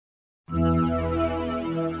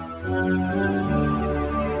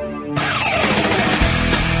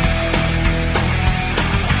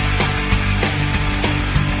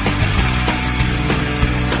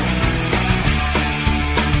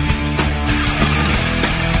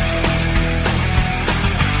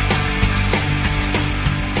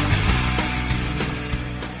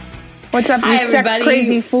What's up, you sex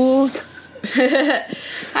crazy fools?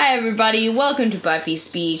 Hi, everybody. Welcome to Buffy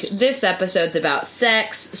Speak. This episode's about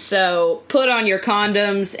sex, so put on your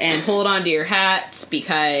condoms and hold on to your hats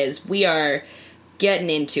because we are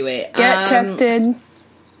getting into it. Get tested.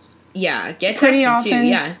 Yeah, get pretty tested often. too.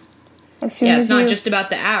 Yeah. It's not just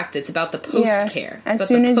about the act; it's about the post care. It's about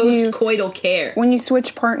the post-coital care. When you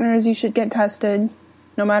switch partners, you should get tested.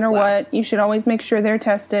 No matter what, you should always make sure they're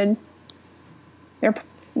tested.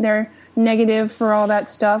 They're negative for all that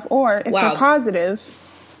stuff, or if they're positive,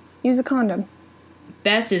 use a condom.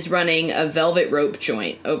 Beth is running a velvet rope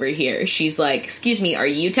joint over here. She's like, "Excuse me, are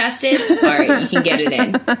you tested? All right, you can get it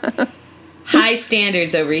in." High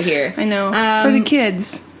standards over here. I know for the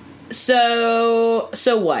kids. So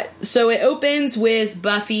what? So it opens with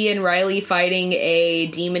Buffy and Riley fighting a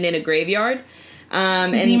demon in a graveyard.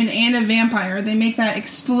 A demon and a vampire. They make that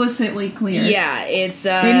explicitly clear. Yeah, it's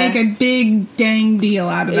they make a big dang deal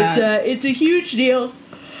out of that. It's a huge deal.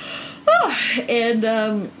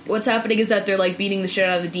 And what's happening is that they're like beating the shit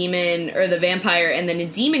out of the demon or the vampire, and then a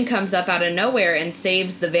demon comes up out of nowhere and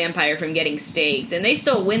saves the vampire from getting staked. And they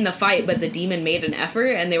still win the fight, but the demon made an effort,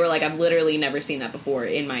 and they were like, "I've literally never seen that before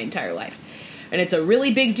in my entire life." And it's a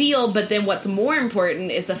really big deal, but then what's more important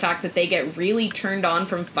is the fact that they get really turned on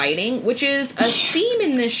from fighting, which is a theme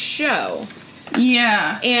in this show.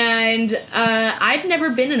 Yeah. And I've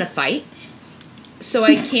never been in a fight, so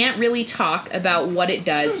I can't really talk about what it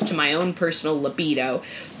does to my own personal libido,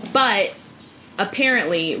 but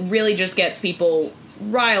apparently really just gets people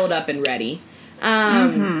riled up and ready.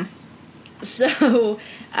 So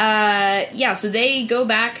they go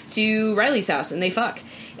back to Riley's house and they fuck.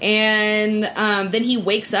 And then he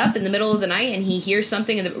wakes up in the middle of the night and he hears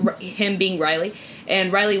something, him being Riley,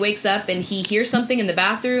 and Riley wakes up and he hears something in the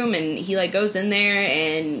bathroom and he like goes in there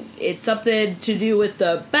and it's something to do with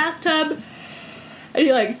the bathtub, and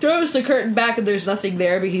he like throws the curtain back and there's nothing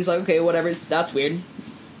there, but he's like, okay, whatever, that's weird.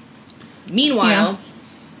 Meanwhile,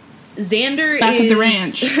 Xander back at the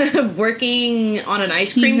ranch working on an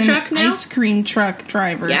ice cream truck now. Ice cream truck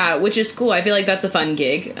driver. Yeah, which is cool. I feel like that's a fun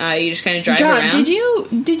gig. You just kind of drive around. Did you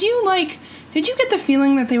get the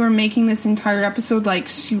feeling that they were making this entire episode like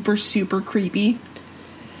super, super creepy?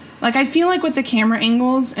 Like, I feel like with the camera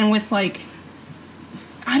angles and with like,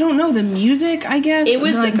 I don't know, the music, I guess. It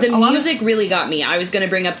was, like, the music really got me. I was going to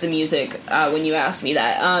bring up the music when you asked me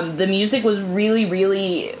that. The music was really,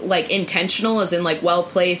 really, like, intentional, as in, like,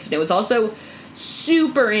 well-placed. And it was also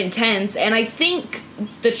super intense. And I think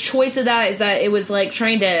the choice of that is that it was, like,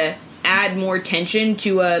 trying to add more tension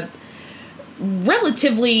to a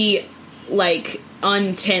relatively, like,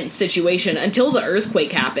 untense situation until the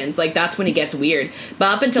earthquake happens. Like, that's when it gets weird.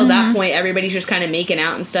 But up until that point, everybody's just kind of making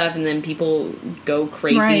out and stuff, and then people go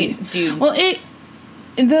crazy. Right. Dude. Well,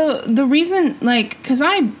 the reason, like, because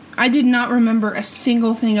I did not remember a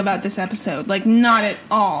single thing about this episode. Like, not at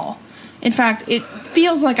all. In fact, it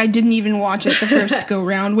feels like I didn't even watch it the first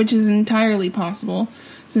go-round, which is entirely possible,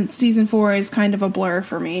 since Season 4 is kind of a blur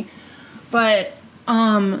for me. But,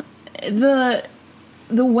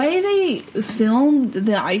 the way they filmed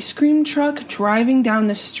the ice cream truck driving down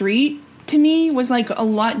the street, to me, was, like, a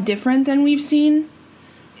lot different than we've seen.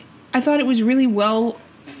 I thought it was really well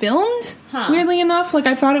filmed, weirdly enough. Like,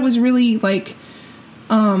 I thought it was really, like,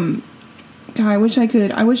 God, I wish I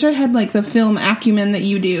had, like, the film acumen that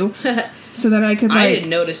you do, so that I could, like... I didn't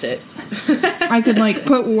notice it. I could, like,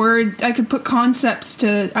 put concepts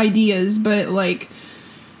to ideas, but, like,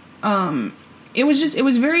 it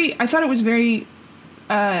was very, I thought it was very...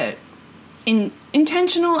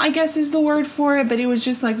 intentional, I guess is the word for it, but it was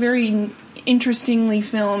just like very interestingly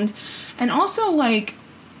filmed. And also, like,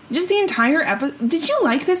 just the entire episode. Did you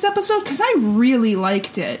like this episode? Because I really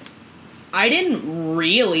liked it. I didn't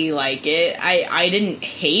really like it. I didn't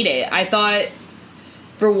hate it. I thought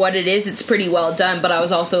for what it is, it's pretty well done, but I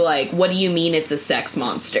was also like, what do you mean it's a sex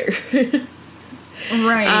monster?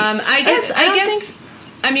 Right. I guess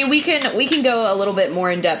I mean, we can go a little bit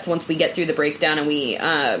more in depth once we get through the breakdown and we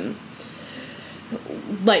can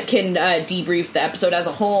debrief the episode as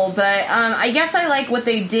a whole. But I guess I like what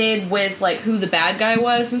they did with like who the bad guy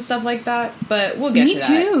was and stuff like that. But we'll get to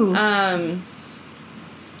that. Me too.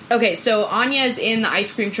 Okay, so Anya's in the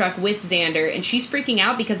ice cream truck with Xander, and she's freaking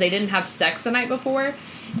out because they didn't have sex the night before,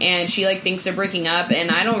 and she like thinks they're breaking up.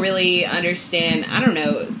 And I don't really understand. I don't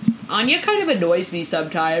know. Anya kind of annoys me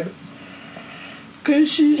sometimes.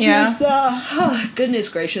 Cause she's just, goodness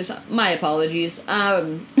gracious, my apologies.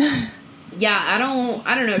 Yeah, I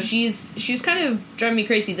don't know. She's kind of driving me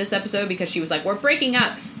crazy this episode because she was like, we're breaking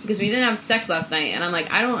up because we didn't have sex last night, and I'm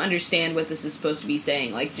like, I don't understand what this is supposed to be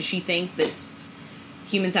saying. Like, does she think this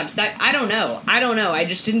humans have sex. I don't know. I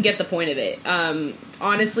just didn't get the point of it.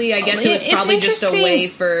 Honestly, I guess it was probably just a way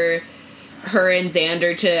for her and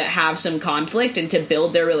Xander to have some conflict and to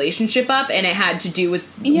build their relationship up, and it had to do with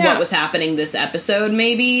what was happening this episode,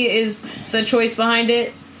 maybe, is the choice behind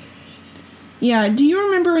it. Yeah, do you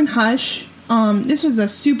remember in Hush, this was a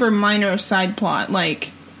super minor side plot,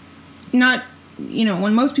 like, not, you know,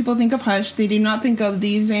 when most people think of Hush, they do not think of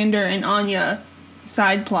the Xander and Anya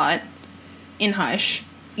side plot in Hush.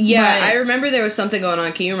 Yeah, but I remember there was something going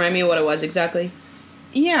on. Can you remind me what it was exactly?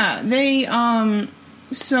 Yeah, they,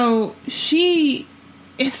 so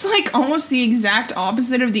it's like almost the exact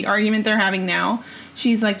opposite of the argument they're having now.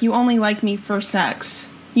 She's like, you only like me for sex.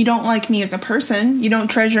 You don't like me as a person. You don't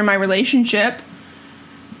treasure my relationship.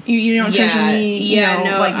 You don't treasure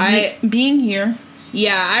me, being here.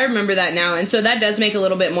 Yeah, I remember that now. And so that does make a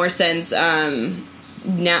little bit more sense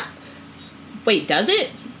now. Wait, does it?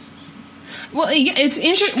 Well, it's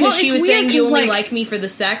interesting. Well, she was saying you only like me for the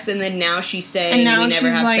sex, and then now she's saying we never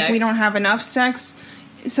have sex. We don't have enough sex.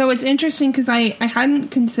 So it's interesting because I hadn't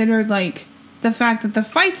considered, like, the fact that the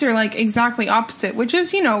fights are, like, exactly opposite, which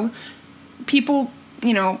is, people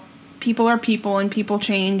are people and people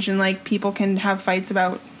change and, like, people can have fights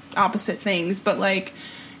about opposite things. But, like,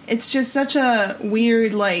 it's just such a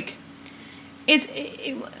weird, like, because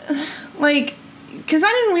I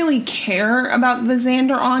didn't really care about the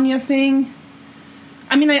Xander-Anya thing.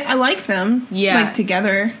 I mean, I like them, like,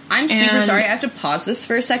 together. I'm super sorry. I have to pause this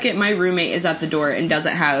for a second. My roommate is at the door and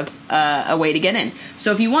doesn't have a way to get in.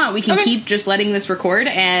 So if you want, we can keep just letting this record,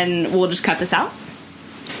 and we'll just cut this out.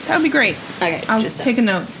 That would be great. Okay, I'll just take a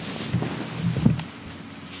note.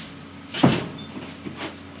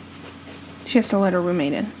 She has to let her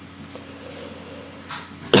roommate in.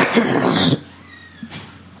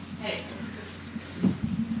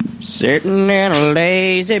 Sitting in a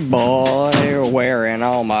lazy boy, wearing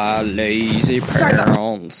all my lazy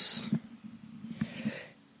pants.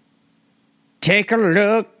 Take a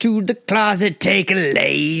look to the closet, take a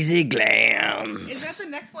lazy glance. Is that the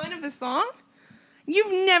next line of the song?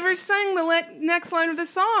 You've never sang the next line of the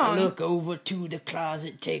song. Look over to the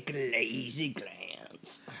closet, take a lazy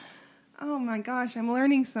glance. Oh my gosh, I'm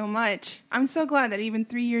learning so much. I'm so glad that even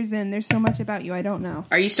 3 years in, there's so much about you I don't know.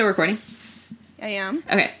 Are you still recording? I am.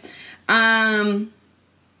 Okay.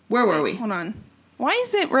 Where were we? Hold on. Why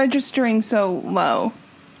is it registering so low?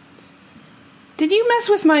 Did you mess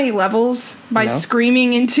with my levels by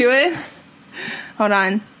screaming into it? Hold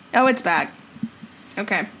on. Oh, it's back.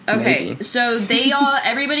 Okay. Maybe. So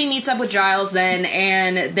everybody meets up with Giles then,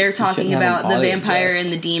 and they're talking about the vampire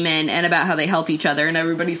and the demon and about how they help each other, and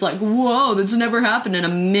everybody's like, whoa, that's never happened in a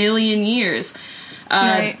million years.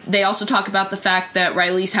 Right. They also talk about the fact that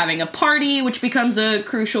Riley's having a party, which becomes a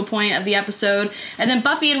crucial point of the episode. And then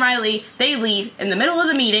Buffy and Riley, they leave in the middle of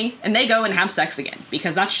the meeting, and they go and have sex again,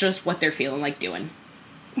 because that's just what they're feeling like doing.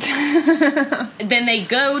 Then they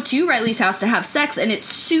go to Riley's house to have sex, and it's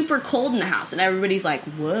super cold in the house, and everybody's like,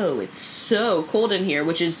 whoa, it's so cold in here,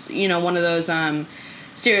 which is, one of those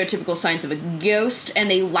stereotypical signs of a ghost. And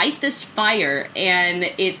they light this fire, and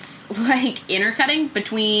it's like intercutting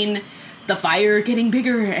between the fire getting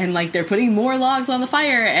bigger, and like they're putting more logs on the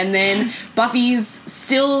fire, and then Buffy's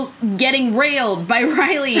still getting railed by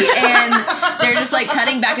Riley, and they're just like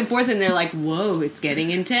cutting back and forth, and they're like, whoa, it's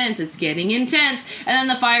getting intense, and then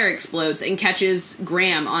the fire explodes and catches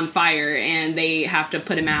Graham on fire, and they have to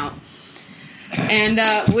put him out. And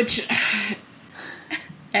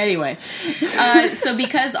anyway, so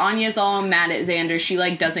because Anya's all mad at Xander, she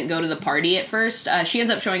doesn't go to the party at first. She ends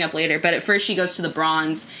up showing up later, but at first she goes to the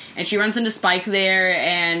Bronze, and she runs into Spike there,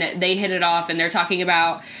 and they hit it off, and they're talking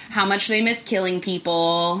about how much they miss killing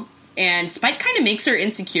people. And Spike kind of makes her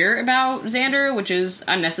insecure about Xander, which is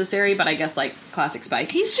unnecessary, but I guess classic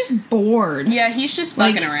Spike. He's just bored. Yeah, he's just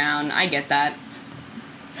fucking around. I get that.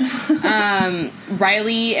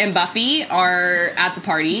 Riley and Buffy are at the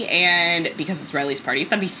party, and because it's Riley's party,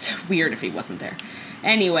 that'd be so weird if he wasn't there.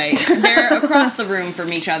 Anyway, they're across the room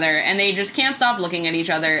from each other, and they just can't stop looking at each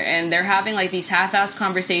other, and they're having these half-assed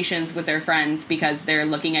conversations with their friends because they're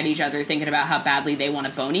looking at each other thinking about how badly they want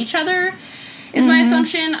to bone each other, is my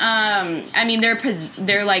assumption. I mean, they're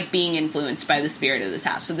being influenced by the spirit of this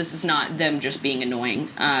house, so this is not them just being annoying,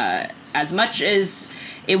 as much as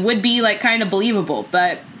it would be kind of believable,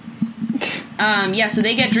 but so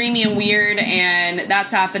they get dreamy and weird, and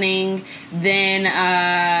that's happening. Then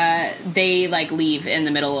they leave in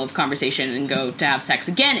the middle of conversation and go to have sex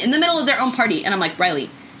again in the middle of their own party. And I'm like,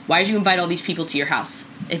 Riley, why did you invite all these people to your house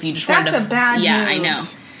if you just wanted to? That's a bad move. I know.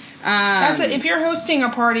 If you're hosting a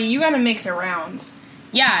party, you got to make the rounds.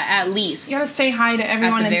 Yeah, at least you got to say hi to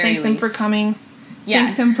everyone and thank them for coming.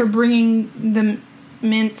 thank them for bringing the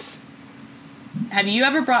mints. Have you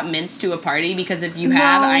ever brought mints to a party? Because if you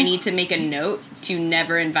have, I need to make a note to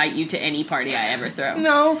never invite you to any party I ever throw.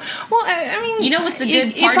 No. Well, I mean... You know what's a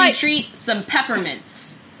good party treat? Some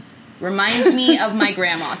peppermints. Reminds me of my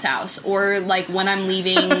grandma's house. Or, like, when I'm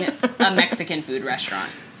leaving a Mexican food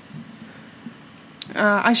restaurant.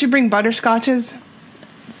 I should bring butterscotches.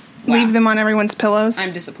 Wow. Leave them on everyone's pillows.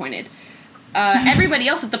 I'm disappointed. Everybody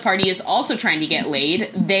else at the party is also trying to get laid.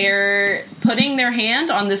 They're putting their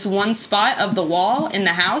hand on this one spot of the wall in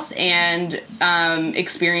the house and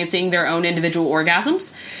experiencing their own individual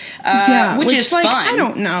orgasms, which is like, fun. I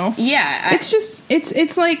don't know. Yeah. It's just,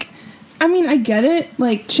 it's like, I mean, I get it,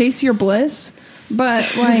 like, chase your bliss,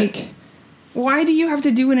 but, like, why do you have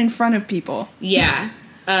to do it in front of people? Yeah.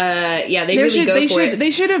 They really go for it.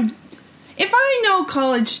 They should have... If I know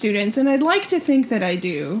college students, and I'd like to think that I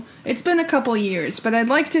do, it's been a couple years, but I'd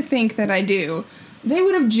like to think that I do, they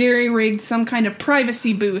would have jerry-rigged some kind of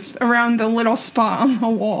privacy booth around the little spot on the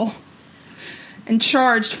wall and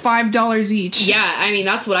charged $5 each. Yeah, I mean,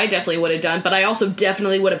 that's what I definitely would have done, but I also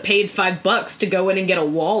definitely would have paid $5 to go in and get a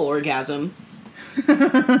wall orgasm.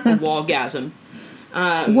 A wallgasm.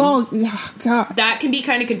 Oh, God. That can be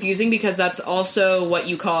kind of confusing because that's also what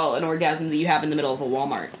you call an orgasm that you have in the middle of a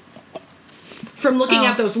Walmart. From looking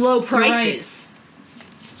at those low prices.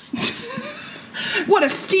 Right. What a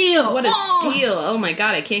steal! What a steal. Oh my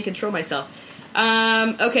god, I can't control myself.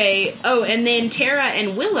 Okay. Oh, and then Tara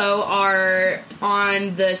and Willow are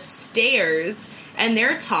on the stairs, and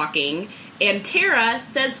they're talking, and Tara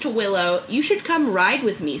says to Willow, you should come ride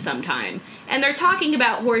with me sometime. And they're talking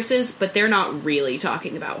about horses, but they're not really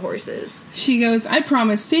talking about horses. She goes, I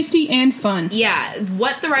promise safety and fun. Yeah,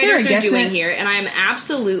 what the writers are doing here, and I'm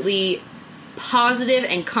absolutely positive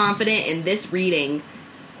and confident in this reading,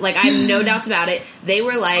 like, I have no doubts about it. They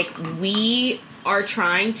were like, we are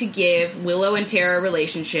trying to give Willow and Tara a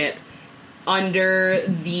relationship under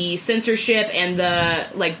the censorship and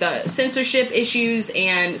the censorship issues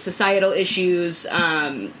and societal issues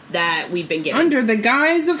that we've been given. Under the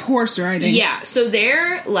guise of horse riding. Yeah, so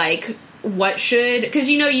they're like, what should... Because,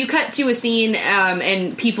 you cut to a scene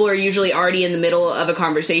and people are usually already in the middle of a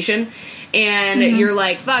conversation. And you're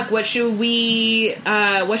like, fuck, what should we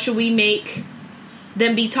make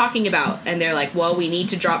them be talking about? And they're like, well, we need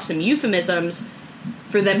to drop some euphemisms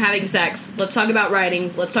for them having sex. Let's talk about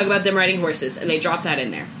riding. Let's talk about them riding horses. And they drop that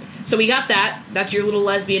in there. So we got that. That's your little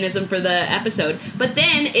lesbianism for the episode. But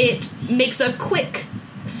then it makes a quick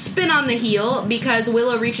spin on the heel because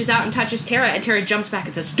Willow reaches out and touches Tara, and Tara jumps back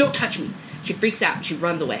and says, don't touch me. She freaks out and she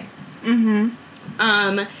runs away.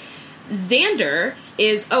 Xander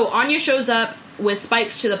is... Oh, Anya shows up with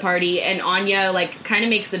Spike to the party, and Anya, like, kind of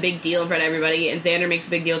makes a big deal in front of everybody, and Xander makes a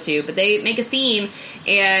big deal too, but they make a scene,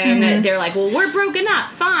 and they're like, well, we're broken up,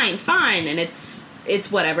 fine, and it's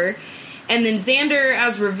whatever. And then Xander,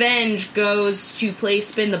 as revenge, goes to play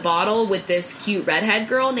Spin the Bottle with this cute redhead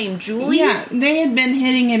girl named Julie. Yeah, they had been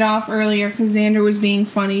hitting it off earlier because Xander was being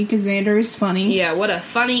funny, because Xander is funny. Yeah, what a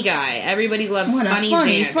funny guy. Everybody loves funny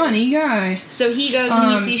Xander. Funny guy. So he goes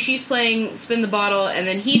and he sees she's playing Spin the Bottle, and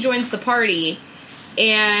then he joins the party,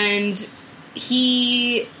 and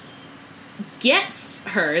he gets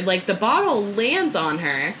her. Like, the bottle lands on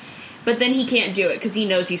her, but then he can't do it because he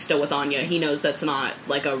knows he's still with Anya. He knows that's not,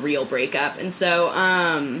 like, a real breakup. And so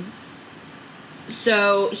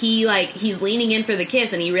he's leaning in for the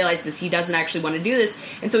kiss, and he realizes he doesn't actually want to do this.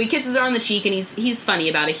 And so he kisses her on the cheek, and he's funny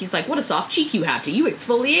about it. He's like, what a soft cheek you have. Do you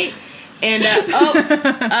exfoliate? And,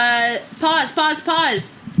 pause.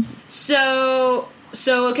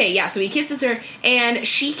 So, okay, yeah, so he kisses her, and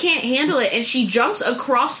she can't handle it, and she jumps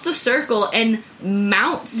across the circle and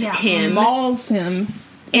mounts him. Mauls him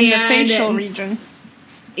in the facial region.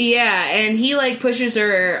 Yeah, and he, like, pushes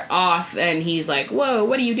her off, and he's like, whoa,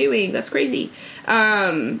 what are you doing? That's crazy.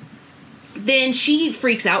 Then she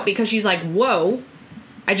freaks out because she's like, whoa,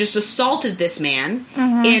 I just assaulted this man.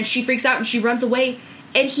 And she freaks out, and she runs away,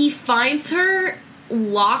 and he finds her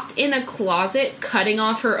locked in a closet cutting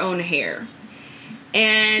off her own hair.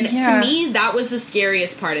 And to me, that was the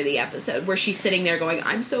scariest part of the episode, where she's sitting there going,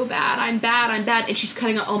 I'm so bad, I'm bad, and she's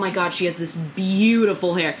cutting out, oh my god, she has this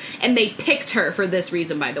beautiful hair. And they picked her for this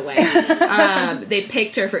reason, by the way. They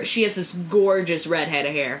picked her for, she has this gorgeous red head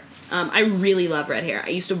of hair. I really love red hair.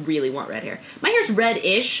 I used to really want red hair. My hair's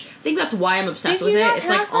red-ish. I think that's why I'm obsessed with it. It's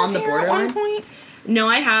like on the borderline. No,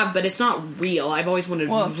 I have, but it's not real. I've always wanted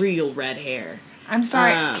real red hair. I'm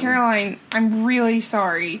sorry, Caroline, I'm really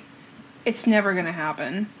sorry. It's never gonna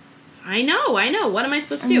happen. I know. What am I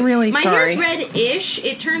supposed to do? I'm really My sorry. hair's red-ish.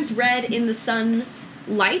 It turns red in the sun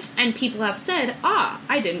light, and people have said,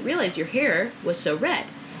 I didn't realize your hair was so red.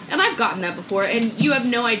 And I've gotten that before, and you have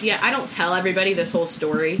no idea. I don't tell everybody this whole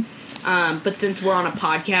story, but since we're on a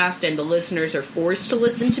podcast and the listeners are forced to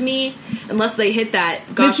listen to me, unless they hit that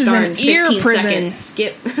gosh darn 15 second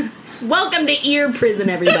skip. Welcome to ear prison,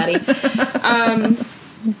 everybody.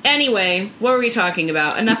 Anyway, what were we talking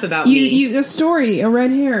about? Enough about me. The story, a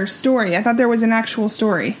red hair story. I thought there was an actual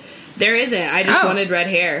story. There isn't. I just wanted red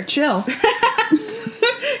hair. Chill.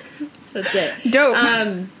 That's it.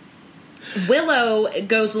 Dope. Willow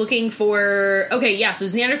goes looking for... Okay, yeah, so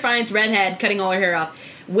Xander finds Redhead cutting all her hair off.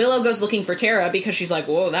 Willow goes looking for Tara because she's like,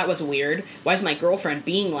 whoa, that was weird. Why is my girlfriend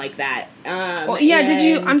being like that?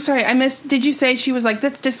 I'm sorry, I missed... Did you say she was like,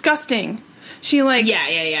 that's disgusting? She like...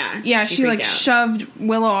 Yeah. Yeah, she like shoved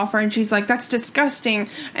Willow off her and she's like, that's disgusting.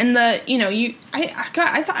 And I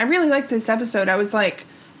really liked this episode. I was like,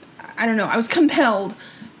 I don't know, I was compelled.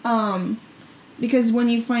 Because when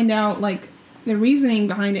you find out, like, the reasoning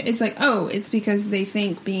behind it, it's like, oh, it's because they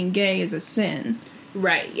think being gay is a sin.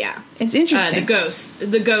 Right, yeah. It's interesting.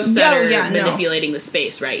 The ghosts that are manipulating the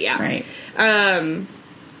space, right, yeah. Right.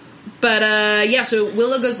 So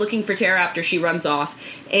Willow goes looking for Tara after she runs off,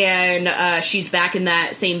 and she's back in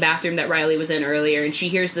that same bathroom that Riley was in earlier, and she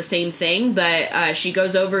hears the same thing, but she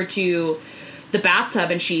goes over to the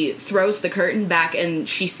bathtub and she throws the curtain back and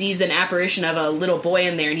she sees an apparition of a little boy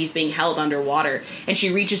in there and he's being held underwater, and she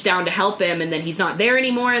reaches down to help him and then he's not there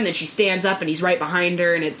anymore, and then she stands up and he's right behind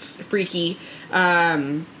her and it's freaky.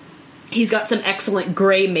 He's got some excellent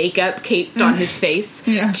gray makeup caped on his face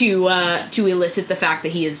to elicit the fact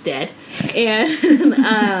that he is dead.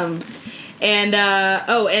 And and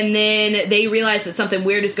then they realize that something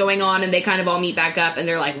weird is going on, and they kind of all meet back up, and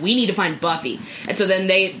they're like, we need to find Buffy. And so then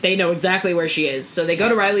they know exactly where she is. So they go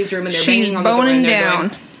to Riley's room, and they're banging on the door,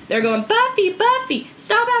 and they're going, Buffy,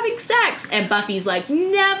 stop having sex. And Buffy's like,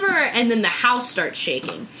 never. And then the house starts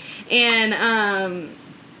shaking.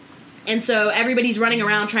 And so everybody's running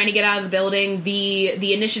around trying to get out of the building.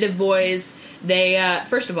 The Initiative boys, they,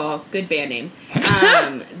 first of all, good band name.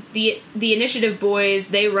 The Initiative boys,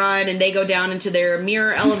 they run and they go down into their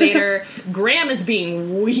mirror elevator. Graham is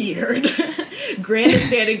being weird. Graham is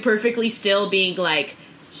standing perfectly still being like,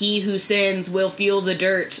 he who sins will feel the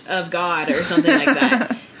dirt of God or something like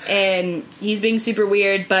that. And he's being super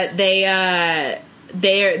weird, but they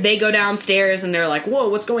go downstairs and they're like, whoa,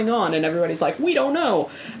 what's going on? And everybody's like, we don't know.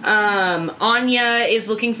 Anya is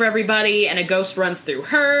looking for everybody and a ghost runs through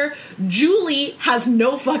her. Julie has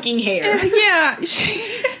no fucking hair. Yeah.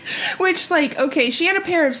 Which, like, okay, she had a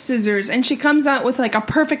pair of scissors and she comes out with, like, a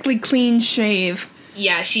perfectly clean shave.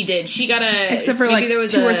 Yeah, she did. She got except for, like, there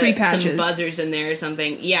was 2 or 3 patches. Some buzzers in there or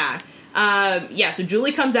something. Yeah. So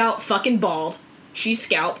Julie comes out fucking bald. She's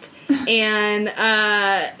scalped. And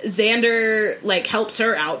Xander, like, helps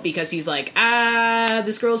her out because he's like,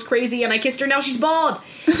 this girl's crazy and I kissed her, now she's bald.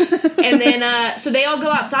 And then, so they all go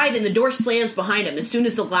outside and the door slams behind them as soon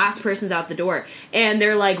as the last person's out the door. And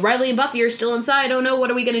they're like, Riley and Buffy are still inside, oh no, what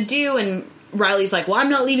are we gonna do? And Riley's like, well, I'm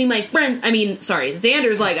not leaving my friends,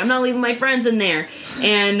 Xander's like, I'm not leaving my friends in there.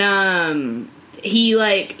 And,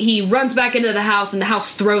 he runs back into the house and the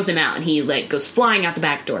house throws him out and he, like, goes flying out the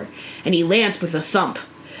back door. And he lands with a thump.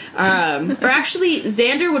 Or actually,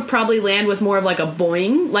 Xander would probably land with more of like a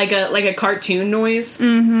boing, like a cartoon noise.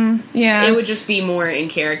 Mm-hmm. Yeah, it would just be more in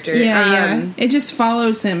character. Yeah, it just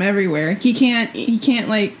follows him everywhere. He can't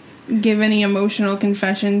like give any emotional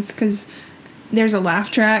confessions because there's a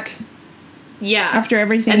laugh track. Yeah, after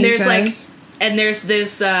everything and he there's says. And there's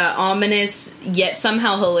this ominous yet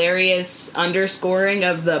somehow hilarious underscoring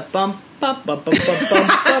of the bump bump bump bump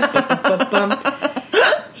bump bump bump bump.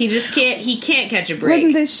 He can't catch a break.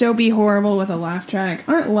 Wouldn't this show be horrible with a laugh track?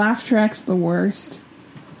 Aren't laugh tracks the worst?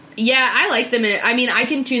 Yeah, I like them. I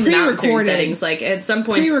can tune them out in certain settings. Like, at some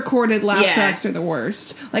points... Pre-recorded laugh tracks are the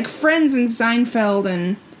worst. Like, Friends and Seinfeld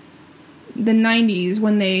in the 90s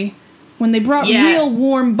when they brought real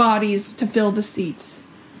warm bodies to fill the seats.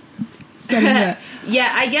 Instead of that.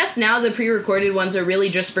 Yeah, I guess now the pre-recorded ones are really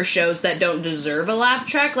just for shows that don't deserve a laugh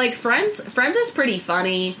track. Like, Friends is pretty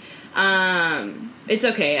funny. It's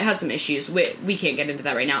okay. It has some issues. We can't get into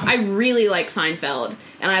that right now. I really like Seinfeld,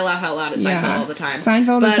 and I laugh out loud at Seinfeld all the time.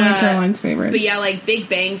 Seinfeld is one of Caroline's favorites. But yeah, like Big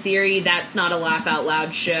Bang Theory, that's not a laugh out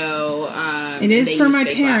loud show. It is for my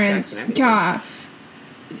parents. God,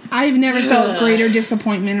 I've never felt greater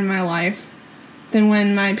disappointment in my life than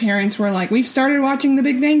when my parents were like, we've started watching The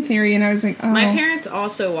Big Bang Theory, and I was like, oh. My parents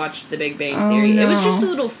also watched The Big Bang Theory. No. It was just a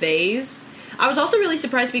little phase. I was also really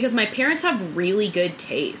surprised because my parents have really good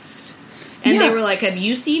taste. And they Yeah. were like, have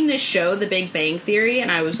you seen this show, The Big Bang Theory?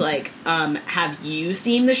 And I was like, have you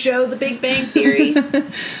seen the show, The Big Bang Theory?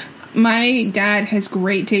 My dad has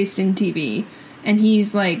great taste in TV, and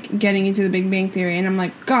he's like getting into The Big Bang Theory, and I'm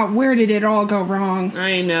like, God, where did it all go wrong?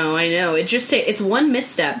 I know. It just it's one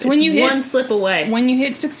misstep. It's when you hit- one slip away. When you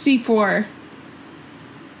hit 64,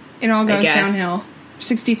 it all goes guess. downhill.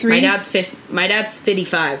 63? My dad's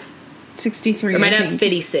 55. 63. Or my I dad's think.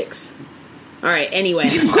 56. All right. Anyway,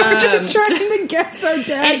 We're just trying to guess our and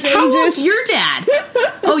dad's how old's ages. your dad?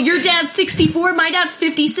 Oh, your dad's 64. My dad's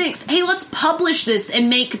 56. Hey, let's publish this and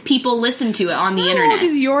make people listen to it on the How old internet.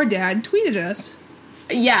 is your dad? Tweet at us.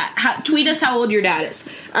 Yeah, tweet us how old your dad is.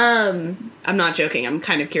 I'm not joking. I'm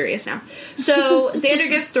kind of curious now. So Xander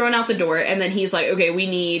gets thrown out the door, and then he's like, okay, we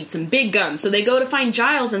need some big guns. So they go to find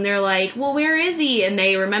Giles, and they're like, well, where is he? And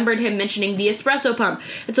they remembered him mentioning the espresso pump.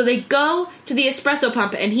 And so they go to the espresso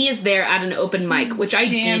pump, and he is there at an open mic, which I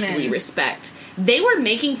jamming. deeply respect. They were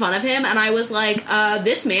making fun of him, and I was like,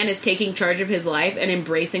 this man is taking charge of his life and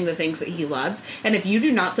embracing the things that he loves, and if you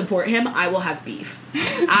do not support him, I will have beef.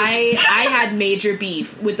 I had major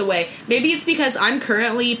beef with the way. Maybe it's because I'm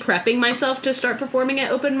currently prepping myself to start performing at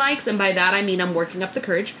open mics, and by that I mean I'm working up the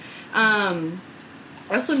courage. I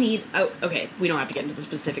also need... Oh, okay, we don't have to get into the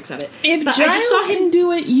specifics of it. If but Giles can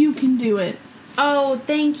do it, you can do it. Oh,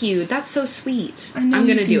 thank you. That's so sweet. I know I'm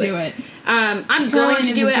gonna you do can it. do it. I'm Caroline going to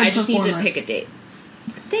is do a it. good I just need to performer. pick a date.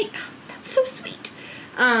 That's so sweet.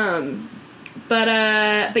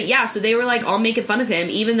 But yeah. So they were like all making fun of him,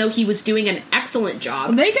 even though he was doing an excellent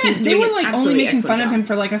job. They were like only making fun job. of him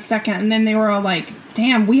for like a second, and then they were all like,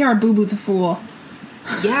 "Damn, we are Boo Boo the Fool."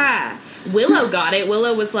 Yeah. Willow got it.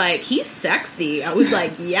 Willow was like, he's sexy. I was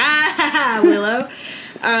like, yeah, Willow.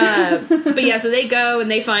 But yeah, so they go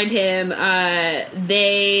and they find him.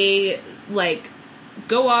 They like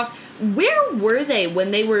go off. Where were they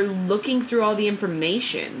when they were looking through all the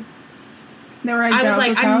information? They were at I was Giles's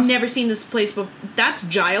like, house. I've never seen this place before. That's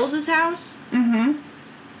Giles's house? Mm-hmm.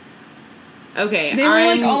 Okay. They were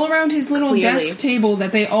like all around his little clearly- desk table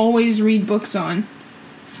that they always read books on.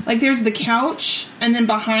 Like there's the couch, and then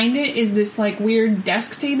behind it is this like weird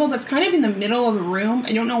desk table that's kind of in the middle of the room.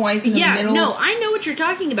 I don't know why it's in the middle. No, I know what you're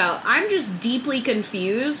talking about. I'm just deeply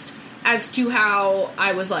confused as to how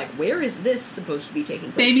I was like, where is this supposed to be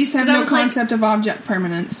taking place? Babies have 'Cause I no was like, concept of object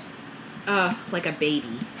permanence. like a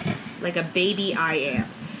baby. Like a baby I am.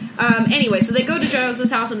 Anyway, so they go to Giles's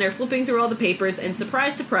house and they're flipping through all the papers, and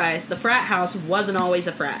surprise, surprise, the frat house wasn't always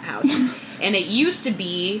a frat house. And it used to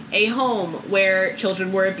be a home where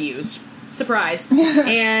children were abused. Surprise.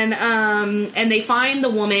 And they find the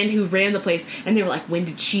woman who ran the place, and they were like, when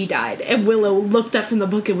did she die? And Willow looked up from the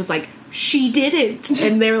book and was like, she didn't.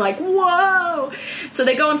 And they were like, whoa. So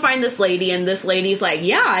they go and find this lady, and this lady's like,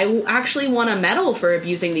 yeah, I actually won a medal for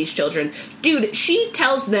abusing these children. Dude, she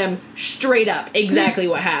tells them straight up exactly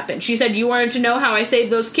what happened. She said, you wanted to know how I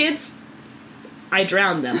saved those kids? I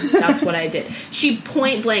drowned them. That's what I did. She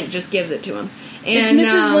point blank just gives it to him. And, It's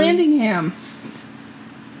Mrs. Landingham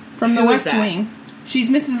from The who is West that? Wing. She's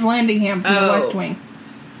Mrs. Landingham from The Oh. West Wing.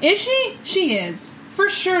 Is she? She is. For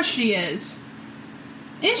sure she is.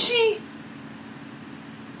 Is she?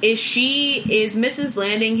 Is Mrs.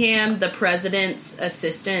 Landingham the president's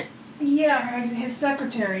assistant? Yeah, his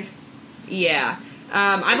secretary. Yeah.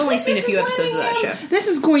 I've only seen a few episodes of that show. This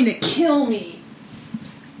is going to kill me.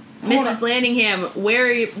 Mrs. Landingham,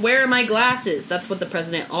 where are my glasses? That's what the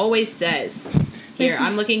president always says. Here,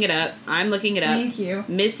 I'm looking it up. Thank you.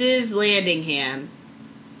 Mrs. Landingham.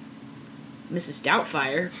 Mrs.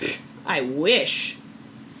 Doubtfire? Pfft, I wish.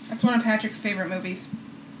 That's one of Patrick's favorite movies.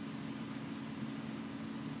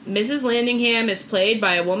 Mrs. Landingham is played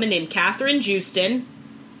by a woman named Catherine Jewston.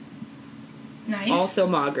 Nice. All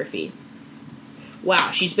filmography.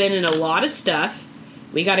 Wow, she's been in a lot of stuff.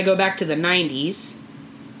 We gotta go back to the 90s.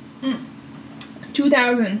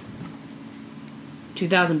 2000.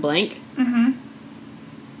 2000 blank. Mm-hmm.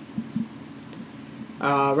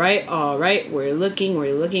 Alright. We're looking.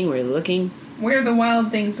 Where the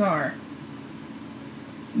Wild Things Are.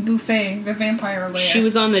 Buffet, the vampire lair. She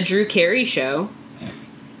was on the Drew Carey show.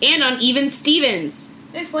 And on Even Stevens.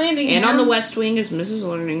 Miss Landingham. And on The West Wing as Mrs.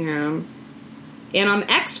 Landingham. And on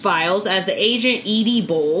X-Files as Agent Edie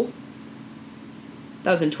Bowl.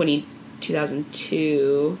 That was in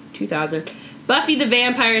 2002. 2000. Buffy the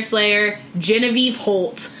Vampire Slayer, Genevieve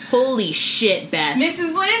Holt. Holy shit, Beth.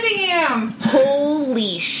 Mrs. Landingham!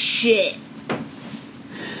 Holy shit.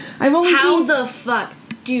 I've only How seen... the fuck?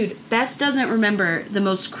 Dude, Beth doesn't remember the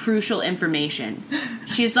most crucial information.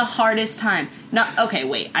 She has the hardest time. No, okay,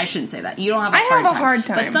 wait, I shouldn't say that. You don't have a hard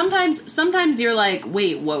time. But sometimes you're like,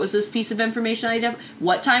 wait, what was this piece of information I did?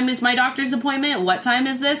 What time is my doctor's appointment? What time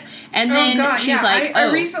is this? And then she's like,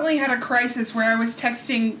 I recently had a crisis where I was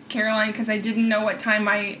texting Caroline because I didn't know what time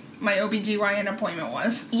my OBGYN appointment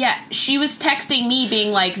was. Yeah, she was texting me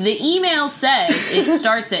being like, the email says it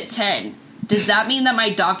starts at 10. Does that mean that my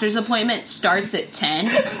doctor's appointment starts at 10?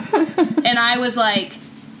 And I was like,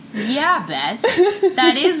 yeah, Beth,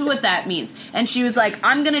 that is what that means. And she was like,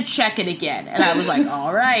 I'm going to check it again. And I was like,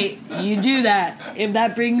 all right, you do that if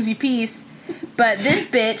that brings you peace. But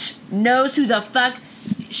this bitch knows who the fuck...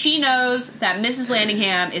 She knows that Mrs.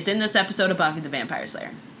 Landingham is in this episode of Buffy the Vampire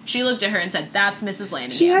Slayer. She looked at her and said, that's Mrs.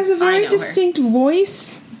 Landingham. She has a very distinct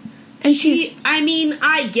voice. And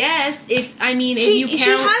I guess if you count, she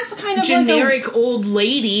has kind of generic like old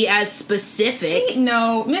lady as specific.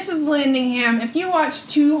 No, Mrs. Landingham. If you watch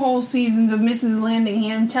 2 whole seasons of Mrs.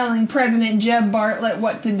 Landingham telling President Jeb Bartlett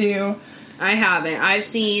what to do, I haven't. I've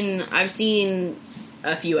seen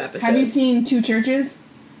a few episodes. Have you seen 2 Churches?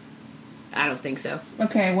 I don't think so.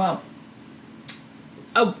 Okay, well.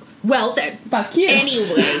 Oh. Well, then. Fuck you.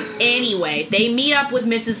 Anyway, they meet up with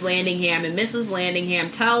Mrs. Landingham, and Mrs.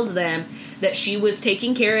 Landingham tells them that she was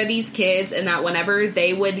taking care of these kids, and that whenever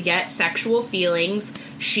they would get sexual feelings,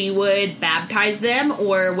 she would baptize them,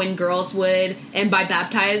 or when girls would, and by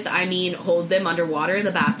baptized, I mean hold them underwater in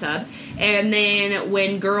the bathtub, and then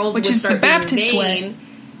when girls would start being vain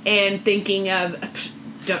and thinking of...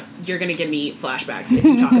 You're going to give me flashbacks if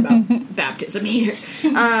you talk about baptism here.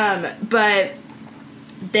 But...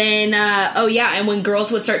 Then, and when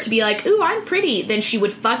girls would start to be like, ooh, I'm pretty, then she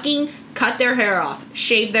would fucking cut their hair off,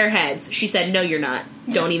 shave their heads. She said, no, you're not.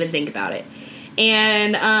 Don't even think about it.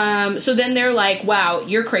 And, so then they're like, wow,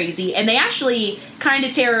 you're crazy. And they actually kind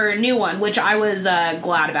of tear her a new one, which I was,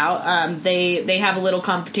 glad about. They have a little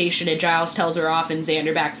confrontation, and Giles tells her off, and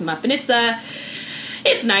Xander backs him up. And it's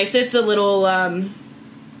nice. It's a little,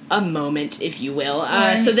 a moment, if you will.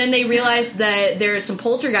 So then they realize that there's some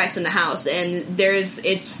poltergeists in the house, and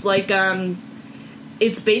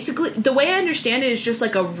it's basically, the way I understand it is just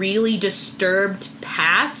like a really disturbed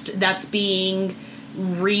past that's being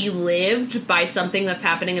relived by something that's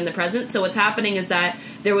happening in the present. So what's happening is that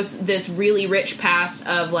there was this really rich past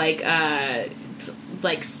of like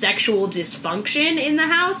sexual dysfunction in the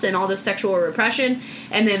house and all this sexual repression,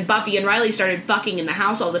 and then Buffy and Riley started fucking in the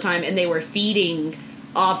house all the time, and they were feeding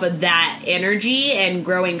off of that energy and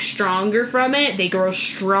growing stronger from it. They grow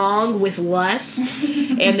strong with lust,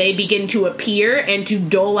 and they begin to appear and to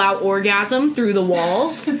dole out orgasm through the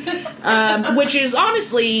walls, which is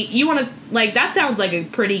honestly, you want to, like, that sounds like a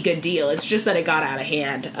pretty good deal. It's just that it got out of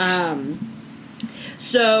hand. And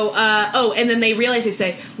then they realize, they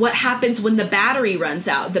say, what happens when the battery runs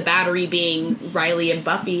out? The battery being Riley and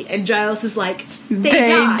Buffy, and Giles is like, they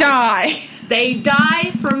die. They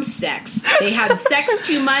die from sex. They had sex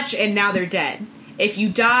too much, and now they're dead. If you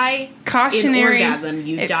die in orgasm,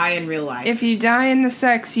 you die in real life. If you die in the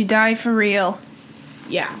sex, you die for real.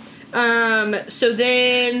 Yeah. So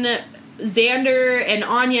then Xander and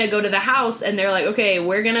Anya go to the house, and they're like, okay,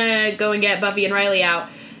 we're gonna go and get Buffy and Riley out.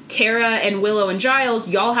 Tara and Willow and Giles,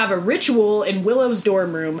 y'all have a ritual in Willow's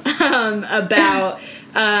dorm room about...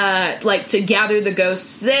 to gather the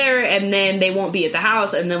ghosts there, and then they won't be at the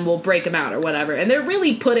house, and then we'll break them out or whatever. And they're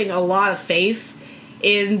really putting a lot of faith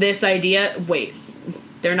in this idea. Wait,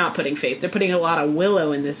 they're not putting faith. They're putting a lot of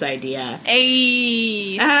Willow in this idea.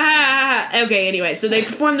 Ayy. Okay, anyway, so they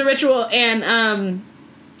perform the ritual,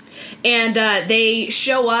 and they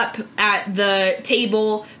show up at the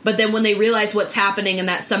table, but then when they realize what's happening and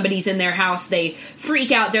that somebody's in their house, they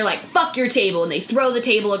freak out. They're like, fuck your table, and they throw the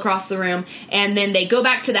table across the room, and then they go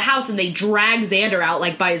back to the house and they drag Xander out,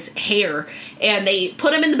 like, by his hair, and they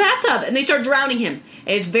put him in the bathtub, and they start drowning him.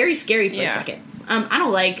 And it's very scary for a second. I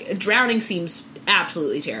don't like, drowning seems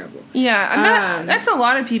absolutely terrible. Yeah, and that's a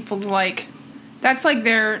lot of people's, like, that's, like,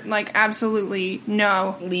 their, like, absolutely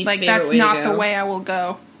no. Least like, favorite that's way not to go. The way I will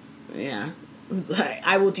go. Yeah.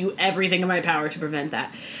 I will do everything in my power to prevent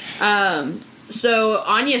that. So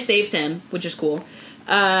Anya saves him, which is cool.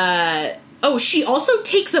 She also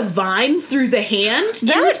takes a vine through the hand.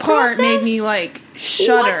 That part made me, like,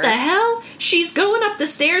 shudder. What the hell? She's going up the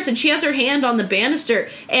stairs and she has her hand on the banister,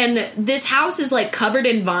 and this house is, like, covered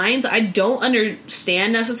in vines. I don't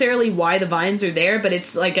understand necessarily why the vines are there, but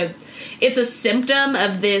it's like it's a symptom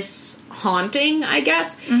of this haunting, I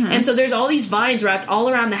guess. Mm-hmm. And so there's all these vines wrapped all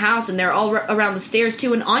around the house, and they're all around the stairs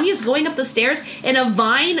too, and Anya's going up the stairs, and a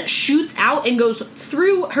vine shoots out and goes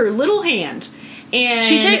through her little hand, and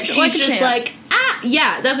she's just like,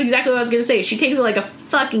 Yeah, that's exactly what I was going to say. She takes it like a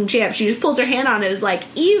fucking champ. She just pulls her hand on it, is like,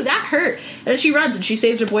 ew, that hurt. And then she runs and she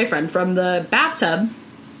saves her boyfriend from the bathtub.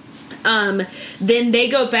 Then they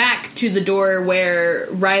go back to the door where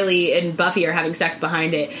Riley and Buffy are having sex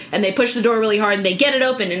behind it, and they push the door really hard and they get it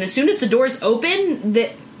open, and as soon as the door's open,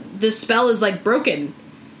 the spell is like broken.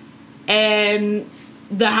 And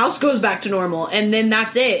the house goes back to normal, and then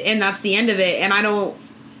that's it, and that's the end of it. And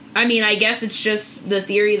I guess it's just the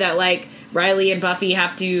theory that, like, Riley and Buffy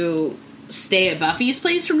have to stay at Buffy's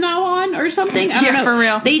place from now on or something. I don't know. For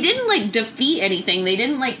real. They didn't, like, defeat anything. They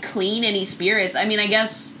didn't, like, clean any spirits.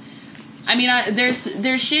 There's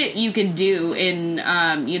shit you can do in,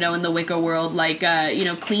 in the Wicca world, like,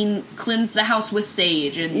 cleanse the house with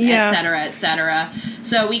sage, and et cetera, et cetera.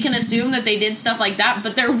 So we can assume that they did stuff like that,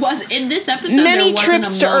 but there was, in this episode, many there wasn't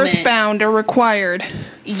trips a to moment. Earthbound are required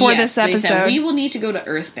for this They said, episode. we will need to go to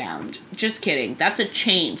Earthbound. Just kidding. That's a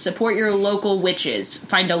chain. Support your local witches.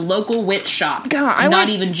 Find a local witch shop. God, I'm not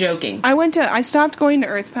even joking. I stopped going to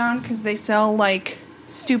Earthbound because they sell, like,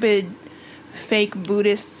 stupid fake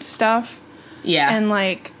Buddhist stuff. Yeah. And,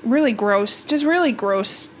 like, really gross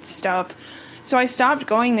stuff. So I stopped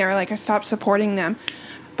going there. Like, I stopped supporting them.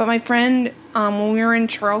 But my friend, when we were in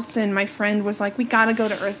Charleston, my friend was like, we gotta go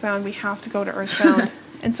to Earthbound. We have to go to Earthbound.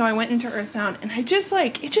 And so I went into Earthbound, and I just,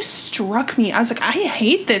 like, it just struck me. I was like, I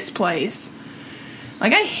hate this place.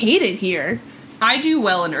 Like, I hate it here. I do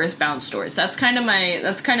well in Earthbound stores. That's one of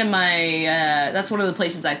the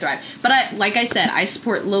places I thrive. But I said, I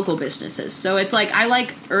support local businesses. So it's like, I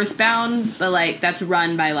like Earthbound, but, like, that's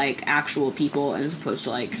run by, like, actual people as opposed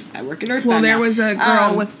to, like, I work in Earthbound. Well, there now. was a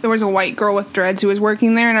girl there was a white girl with dreads who was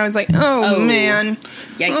working there, and I was like, oh man.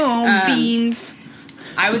 Yikes. Oh, beans.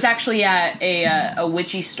 I was actually at a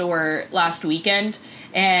witchy store last weekend,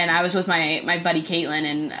 and I was with my buddy Caitlin,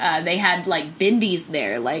 and they had, like, bindies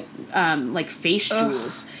there, like face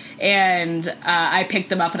jewels. And I picked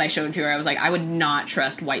them up and I showed them to her. I was like, I would not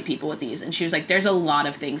trust white people with these. And she was like, there's a lot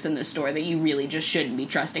of things in this store that you really just shouldn't be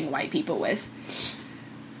trusting white people with.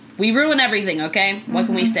 We ruin everything, okay? What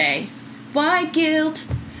can we say? White guilt.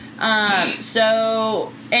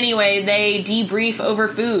 So anyway, they debrief over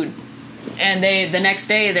food. And the next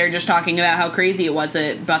day, they're just talking about how crazy it was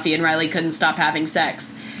that Buffy and Riley couldn't stop having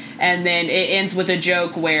sex. And then it ends with a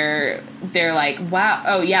joke where they're like, wow,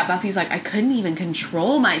 oh yeah, Buffy's like, I couldn't even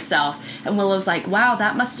control myself. And Willow's like, wow,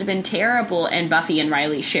 that must have been terrible. And Buffy and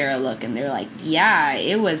Riley share a look, and they're like, yeah,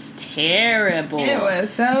 it was terrible. It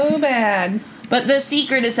was so bad. But the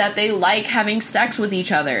secret is that they like having sex with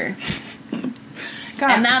each other.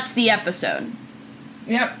 God. And that's the episode.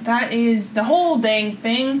 Yep, that is the whole dang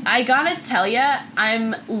thing. I gotta tell ya,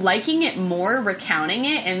 I'm liking it more recounting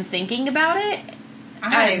it and thinking about it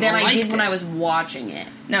than I did when I was watching it.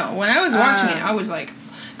 No, when I was watching it, I was like,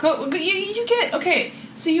 you get, okay,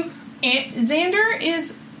 so Xander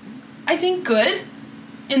is, I think, good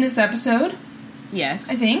in this episode. Yes.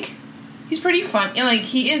 I think. He's pretty fun. Like,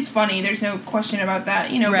 he is funny, there's no question about that,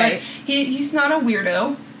 right. But he's not a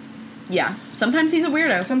weirdo. Yeah, sometimes he's a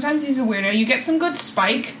weirdo. Sometimes he's a weirdo. You get some good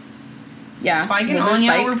Spike. Yeah. Spike and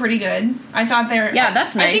Anya were pretty good. I thought they're... Yeah,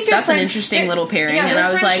 that's nice. That's an interesting little pairing. Yeah, and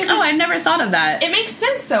I was like, I've never thought of that. It makes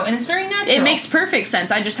sense, though, and it's very natural. It makes perfect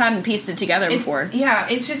sense. I just hadn't pieced it together before. Yeah,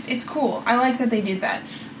 it's cool. I like that they did that.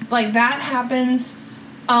 Like, that happens...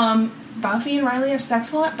 Buffy and Riley have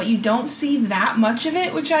sex a lot, but you don't see that much of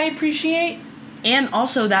it, which I appreciate. And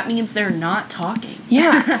also, that means they're not talking.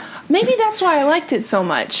 Yeah. Maybe that's why I liked it so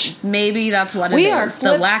much. Maybe that's what it is.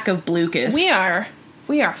 The lack of Blucas.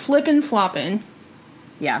 We are flippin' floppin'.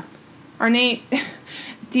 Yeah. Our name...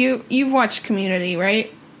 You've watched Community,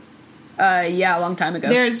 right? Yeah, a long time ago.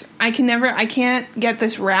 I can't get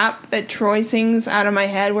this rap that Troy sings out of my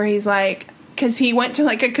head where he's like... Because he went to,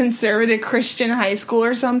 like, a conservative Christian high school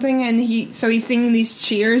or something, and he's singing these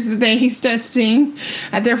cheers that they used to sing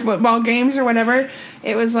at their football games or whatever.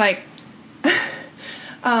 It was like,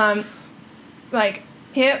 like,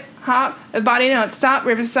 hip, hop, the body don't stop,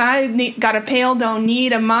 Riverside, got a pail, don't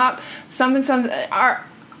need a mop, something,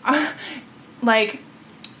 like,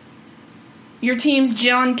 your team's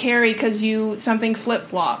John Kerry because you something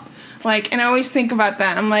flip-flop. Like, and I always think about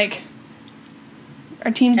that. I'm like... Our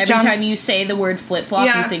team's Every time you say the word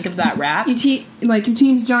flip-flop, you think of that rap? Your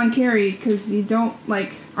team's John Kerry because you don't,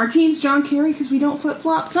 like... Our team's John Kerry because we don't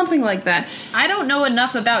flip-flop? Something like that. I don't know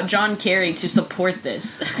enough about John Kerry to support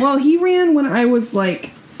this. Well, he ran when I was, like,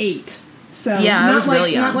 8. So, yeah, I was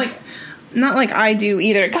really young. Not like I do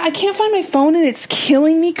either. God, I can't find my phone and it's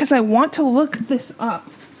killing me because I want to look this up.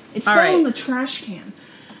 It fell in the trash can.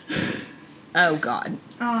 Oh, God.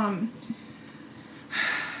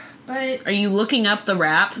 But Are you looking up the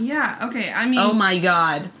rap? yeah, okay. I mean, Oh my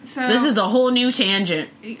god. So- this is a whole new tangent.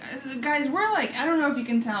 guys, we're like, I don't know if you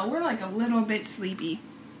can tell, we're like a little bit sleepy.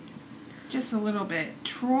 Just a little bit.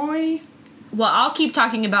 Troy Well, I'll keep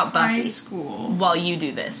talking about High Buffy School while you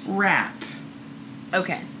do this. rap.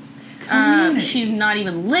 Okay. Community. She's not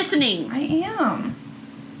even listening. I am.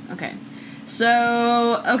 Okay.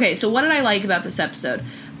 So what did I like about this episode?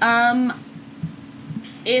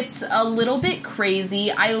 It's a little bit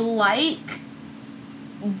crazy. I like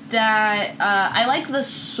that, I like the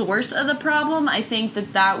source of the problem. I think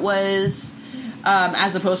that was,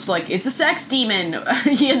 as opposed to, like, it's a sex demon,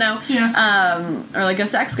 you know? Yeah. Or, like, a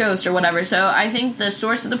sex ghost or whatever. So I think the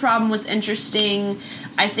source of the problem was interesting.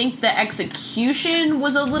 I think the execution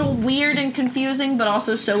was a little weird and confusing, but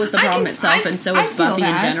also so was the problem itself, and so was Buffy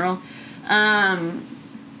in general.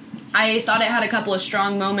 I thought it had a couple of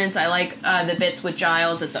strong moments. I like the bits with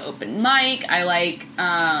Giles at the open mic. I like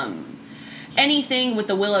anything with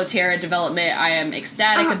the Willow Tara development. I am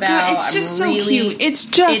ecstatic about. It's just I'm so cute. It's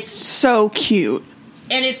just so cute.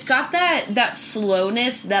 And it's got that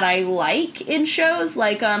slowness that I like in shows.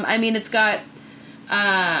 Like, I mean, it's got,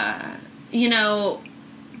 you know,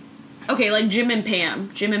 okay, like Jim and Pam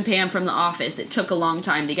from The Office. It took a long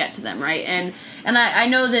time to get to them, right? And I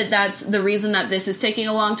know that's the reason that this is taking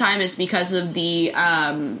a long time is because of the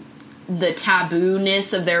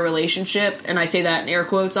taboo-ness of their relationship, and I say that in air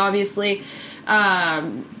quotes, obviously. Yeah,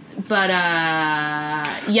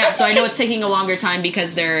 so I know it's taking a longer time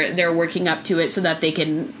because they're working up to it so that they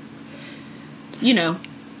can, you know,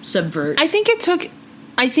 subvert. I think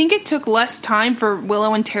it took less time for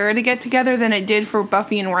Willow and Tara to get together than it did for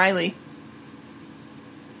Buffy and Riley.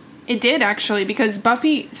 It did, actually, because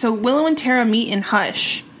Willow and Tara meet in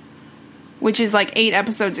Hush, which is like 8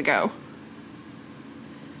 episodes ago.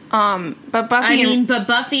 But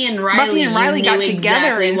Buffy and Riley got knew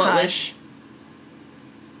together exactly in what Hush.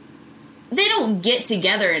 They don't get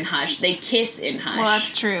together in Hush. They kiss in Hush. Well,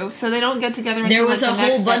 that's true. So they don't get together. There was a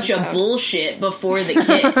whole bunch of bullshit before the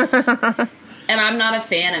kiss. And I'm not a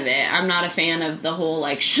fan of it. I'm not a fan of the whole,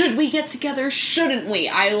 like, should we get together? Shouldn't we?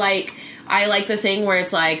 I like the thing where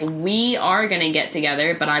it's like, we are going to get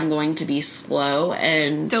together, but I'm going to be slow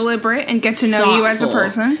and deliberate and get to know you as a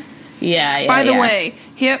person. Yeah. By the way,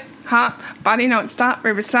 hip, hop, body don't stop,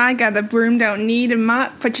 Riverside, got the broom, don't need a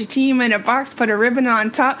mop, put your team in a box, put a ribbon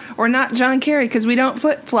on top, or not John Kerry, because we don't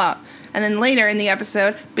flip-flop. And then later in the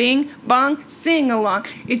episode, bing, bong, sing along.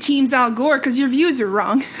 Your team's Al Gore, because your views are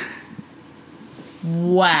wrong.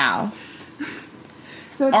 Wow.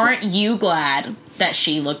 So it's, aren't you glad that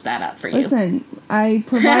she looked that up for you? listen, I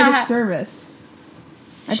provide a service.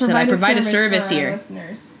 I provide a service for our here.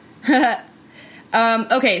 listeners.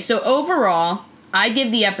 Okay, so overall, I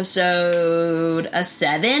give the episode a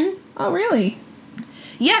 7. Oh, really?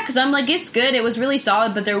 Yeah, because I'm like, it's good. It was really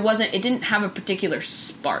solid, but it didn't have a particular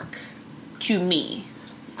spark to me.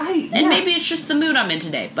 And maybe it's just the mood I'm in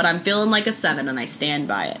today, but I'm feeling like a 7, and I stand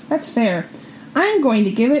by it. That's fair. I'm going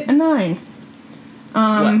to give it a 9.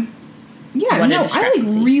 What? Yeah, What a no, I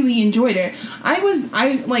discrepancy. really enjoyed it. I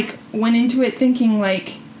went into it thinking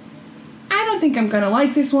like, I don't think I'm gonna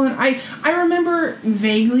like this one. I remember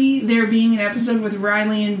vaguely there being an episode with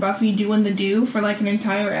Riley and Buffy doing the do for like an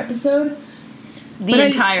entire episode. The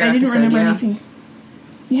entire I didn't episode, remember yeah. anything.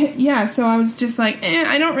 Yeah, so I was just like,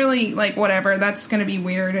 I don't really like whatever. That's gonna be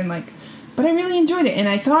weird and like, but I really enjoyed it. And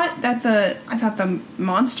I thought that the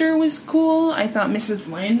monster was cool. I thought Mrs.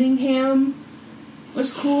 Landingham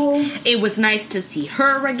was cool. It was nice to see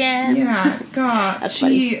her again. Yeah, God, That's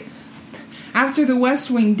she after The West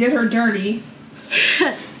Wing did her dirty.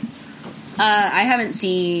 I haven't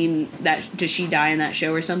seen that. Does she die in that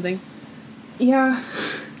show or something? Yeah,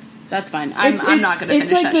 That's fine. I'm not going to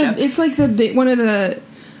finish like that show. It's like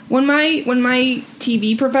when my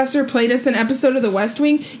TV professor played us an episode of The West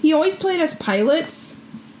Wing, he always played us pilots,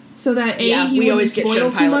 so that he we wouldn't always get spoil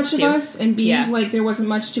shown too much pilots, of too. us, and B, Yeah. like there wasn't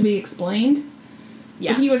much to be explained.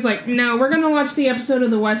 Yeah. But he was like, "No, we're gonna watch the episode of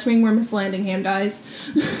The West Wing where Miss Landingham dies."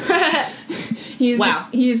 He's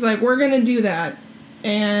like, "We're gonna do that."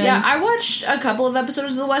 And Yeah, I watched a couple of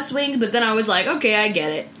episodes of The West Wing, but then I was like, okay, I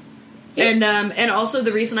get it. And also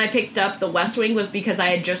the reason I picked up The West Wing was because I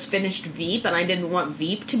had just finished Veep, and I didn't want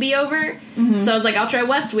Veep to be over. Mm-hmm. So I was like, I'll try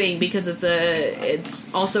West Wing because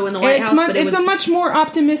it's also in the White House. But it's a much more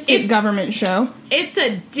optimistic It's- government show. it's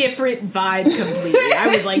a different vibe completely. I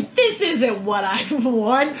was like, this isn't what I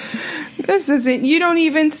want. This isn't. You don't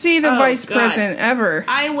even see the Oh, vice God. president ever.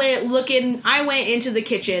 I went into the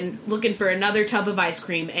kitchen looking for another tub of ice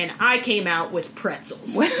cream, and I came out with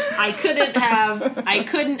pretzels. I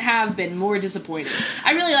couldn't have been more disappointed.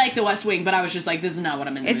 I really like The West Wing, but I was just like, this is not what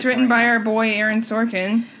I'm in the It's mood written for by right our boy Aaron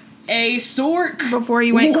Sorkin now. A Sork. before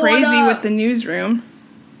he went What crazy up? with The Newsroom.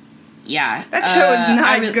 Yeah, That show is not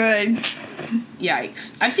I really- good.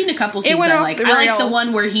 Yikes! I've seen a couple scenes went I off like. the I like rail. the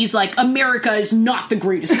one where he's like, "America is not the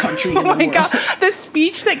greatest country in Oh the my world." god, the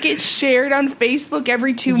speech that gets shared on Facebook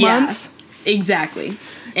every 2 months. Exactly.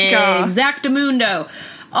 God. Exactamundo.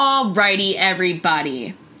 Alrighty,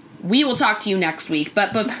 everybody. We will talk to you next week.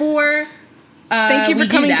 But before Thank you we for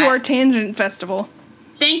do coming that, to our Tangent Festival.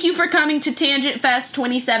 thank you for coming to Tangent Fest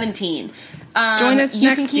 2017. Join us you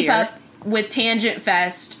next can keep year. up with Tangent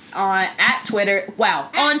Fest on Twitter.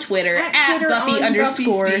 On Twitter at Twitter, Buffy on Buffy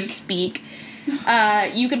 _ Speak. speak.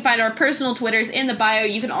 You can find our personal Twitters in the bio.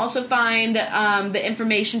 You can also find the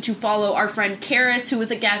information to follow our friend Karis, who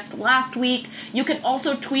was a guest last week. You can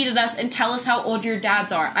also tweet at us and tell us how old your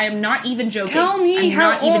dads are. I am not even joking. Tell me I'm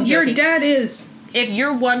how not even old your joking. dad is. If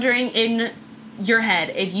you're wondering in your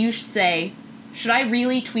head, if you say, should I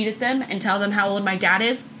really tweet at them and tell them how old my dad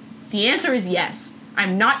is? The answer is yes.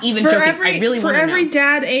 I'm not even joking. I really want to know. For every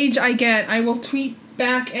dad age I get, I will tweet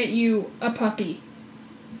back at you a puppy.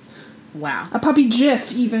 Wow. A puppy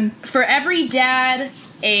gif, even. For every dad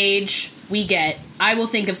age we get, I will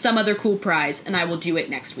think of some other cool prize, and I will do it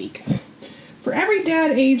next week. For every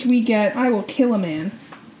dad age we get, I will kill a man.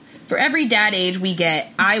 For every dad age we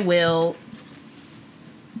get, I will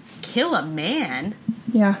kill a man.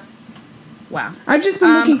 Yeah. Wow. I've just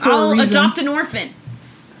been looking for I'll a reason. adopt an orphan.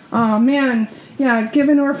 Oh man. Yeah, give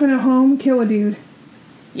an orphan a home, kill a dude.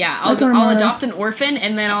 Yeah, That's our I'll motto. adopt an orphan,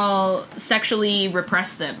 and then I'll sexually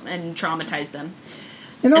repress them and traumatize them.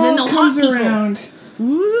 It then all they'll comes haunt people. around.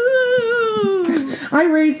 Woo! I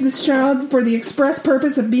raised this child for the express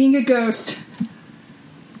purpose of being a ghost.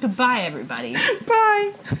 Goodbye, everybody.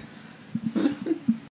 Bye.